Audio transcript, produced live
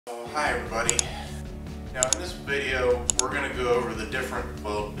Hi everybody. Now in this video we're going to go over the different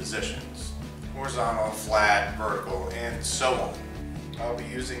weld positions. Horizontal, flat, vertical, and so on. I'll be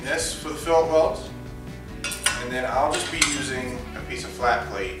using this for the fillet welds, and then I'll just be using a piece of flat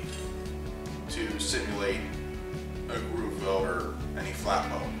plate to simulate a groove weld or any flat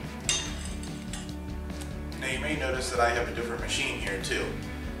weld. Now you may notice that I have a different machine here too.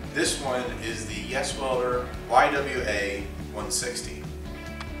 This one is the YesWelder YWA 160.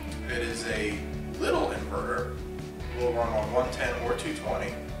 It is a little inverter. It will run on 110 or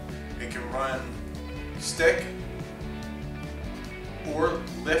 220. It can run stick or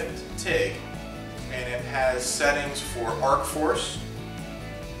lift TIG, and it has settings for arc force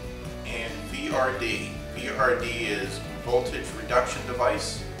and VRD. VRD is voltage reduction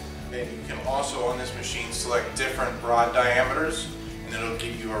device, and you can also on this machine select different rod diameters, and it'll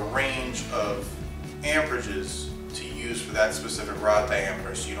give you a range of amperages to use for that specific rod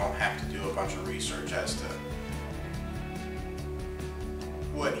diameter, so you don't have to do a bunch of research as to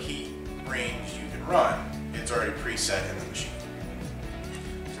what heat range you can run. It's already preset in the machine.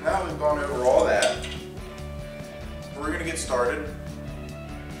 So now we've gone over all that, we're going to get started,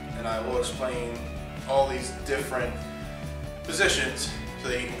 and I will explain all these different positions so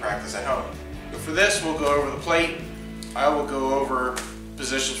that you can practice at home. But for this we'll go over the plate. I will go over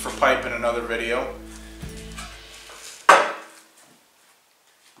positions for pipe in another video.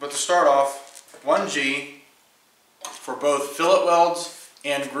 But to start off, 1G for both fillet welds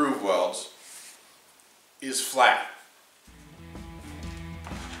and groove welds is flat.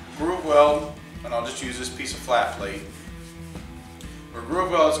 Groove weld, and I'll just use this piece of flat plate, where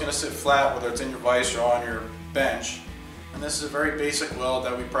groove weld is going to sit flat whether it's in your vise or on your bench. And this is a very basic weld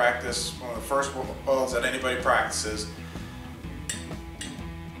that we practice, one of the first welds that anybody practices.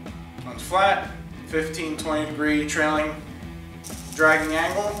 When it's flat, 15-20 degree trailing dragging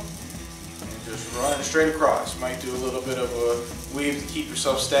angle, and just run straight across. Might do a little bit of a weave to keep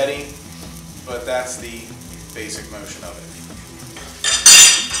yourself steady, but that's the basic motion of it.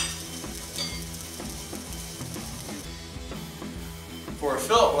 For a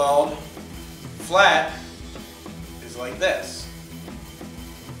fillet weld, flat is like this.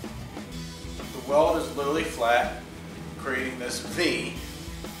 The weld is literally flat, creating this V.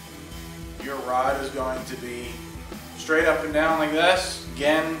 Your rod is going to be straight up and down like this.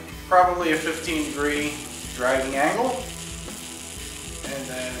 Again, probably a 15-degree dragging angle, and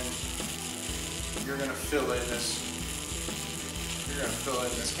then you're going to fill in this.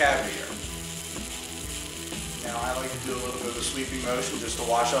 Cavity here. Now I like to do a little bit of a sweeping motion just to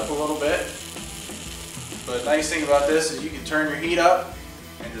wash up a little bit. But the nice thing about this is you can turn your heat up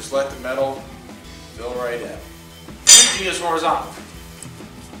and just let the metal fill right in. 2G is horizontal.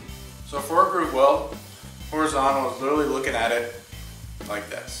 So for a groove weld, horizontal is literally looking at it like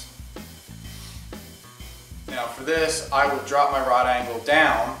this. Now for this, I would drop my rod angle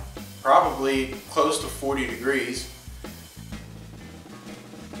down, probably close to 40 degrees.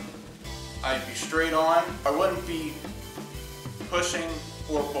 I'd be straight on. I wouldn't be pushing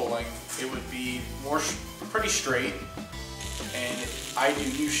or pulling. It would be pretty straight, and I do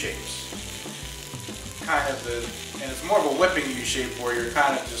U shapes. And it's more of a whipping U shape where you're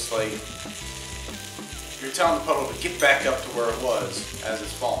kind of just like, you're telling the puddle to get back up to where it was as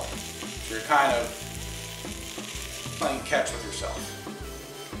it's falling. So you're kind of playing catch with yourself.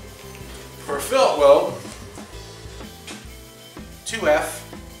 For a fillet weld, 2F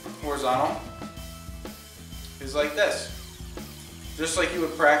horizontal is like this. Just like you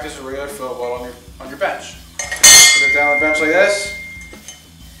would practice a regular fillet weld on your bench. Put it down on the bench like this.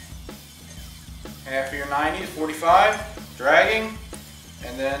 Half of your 90 to 45, dragging,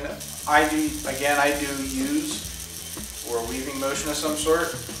 and then I do use or a weaving motion of some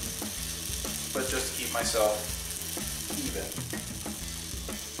sort, but just to keep myself even.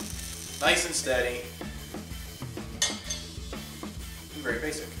 Nice and steady, and very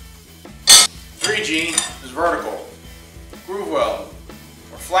basic. 3G is vertical, groove weld,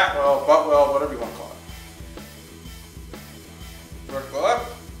 or flat weld, butt weld, whatever you want to call it. Vertical up.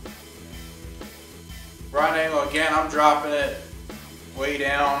 Rod angle, again, I'm dropping it way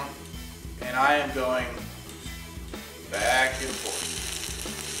down, and I am going back and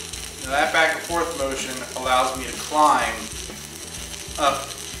forth. Now that back and forth motion allows me to climb up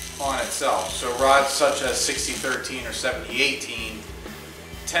on itself. So rods such as 60-13 or 70-18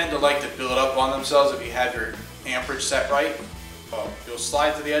 tend to like to build up on themselves if you have your amperage set right. Well, you'll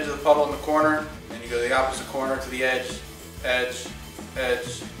slide to the edge of the puddle in the corner, and you go to the opposite corner to the edge, edge,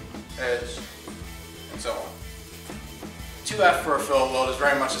 edge, edge, and so on. 2F for a fillet weld is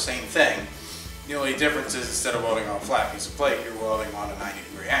very much the same thing. The only difference is instead of welding on a flat piece of plate, you're welding on a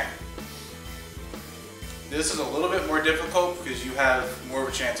 90-degree angle. This is a little bit more difficult because you have more of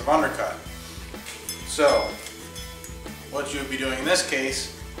a chance of undercut. So, what you would be doing in this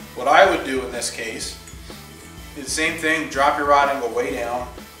case, what I would do in this case, is the same thing, drop your rod angle way down,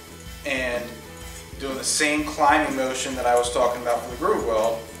 and doing the same climbing motion that I was talking about for the groove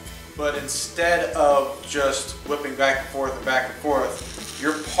weld, but instead of just whipping back and forth,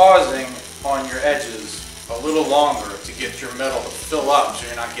 you're pausing on your edges a little longer to get your metal to fill up so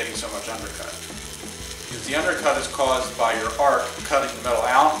you're not getting so much undercut. Because the undercut is caused by your arc cutting the metal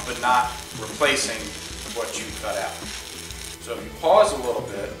out, but not replacing what you cut out. So if you pause a little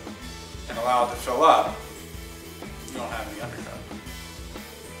bit and allow it to fill up, you don't have any undercut.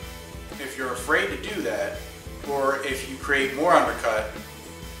 If you're afraid to do that, or if you create more undercut,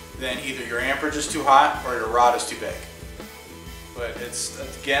 then either your amperage is too hot or your rod is too big. But it's,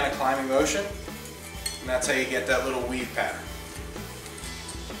 again, a climbing motion, and that's how you get that little weave pattern.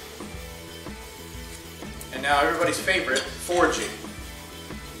 And now everybody's favorite, forging,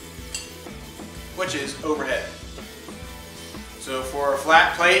 which is overhead. So for a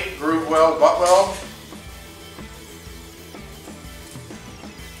flat plate, groove weld, butt weld,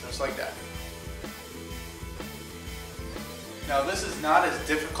 just like that. Now this is not as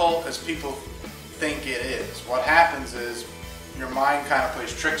difficult as people think it is. What happens is your mind kind of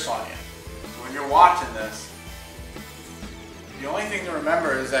plays tricks on you. So when you're watching this, the only thing to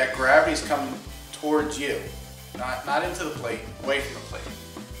remember is that gravity's coming towards you, not into the plate, away from the plate.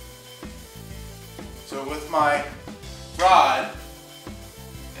 So with my rod,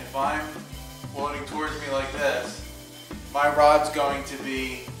 if I'm welding towards me like this, my rod's going to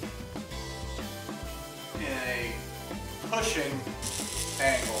be in a pushing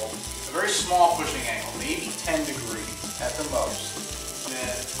angle, a very small pushing angle, maybe 10 degrees at the most.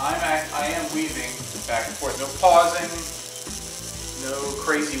 Then I am weaving back and forth. No pausing, no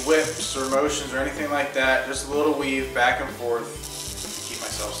crazy whips or motions or anything like that. Just a little weave back and forth to keep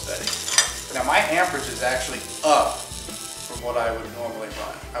myself steady. Now my amperage is actually up from what I would normally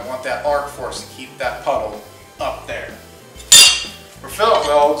run. I want that arc force to keep that puddle up there. For fillet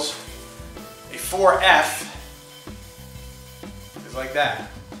welds, a 4F is like that.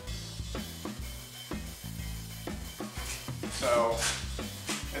 So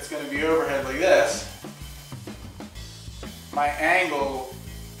it's going to be overhead like this. My angle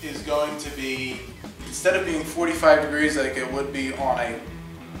is going to be, instead of being 45 degrees like it would be on a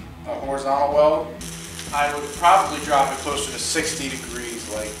horizontal weld, I would probably drop it closer to 60 degrees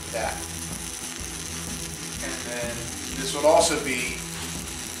like that. And then this would also be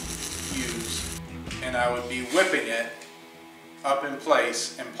used, and I would be whipping it up in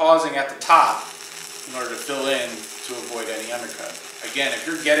place and pausing at the top in order to fill in to avoid any undercut. Again, if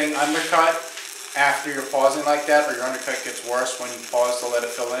you're getting undercut after you're pausing like that, or your undercut gets worse when you pause to let it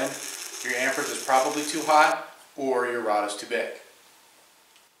fill in, your amperage is probably too hot or your rod is too big.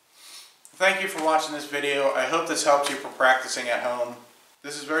 Thank you for watching this video. I hope this helps you for practicing at home.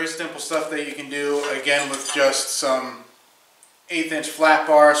 This is very simple stuff that you can do, again, with just some 1/8" flat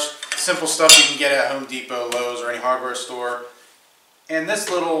bars, simple stuff you can get at Home Depot, Lowe's, or any hardware store. And this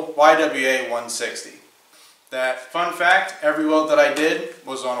little YWA 160. That, fun fact, every weld that I did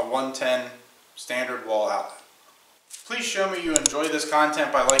was on a 110 standard wall outlet. Please show me you enjoy this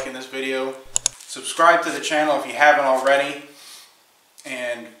content by liking this video. Subscribe to the channel if you haven't already.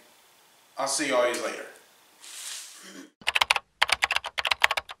 And I'll see you all later.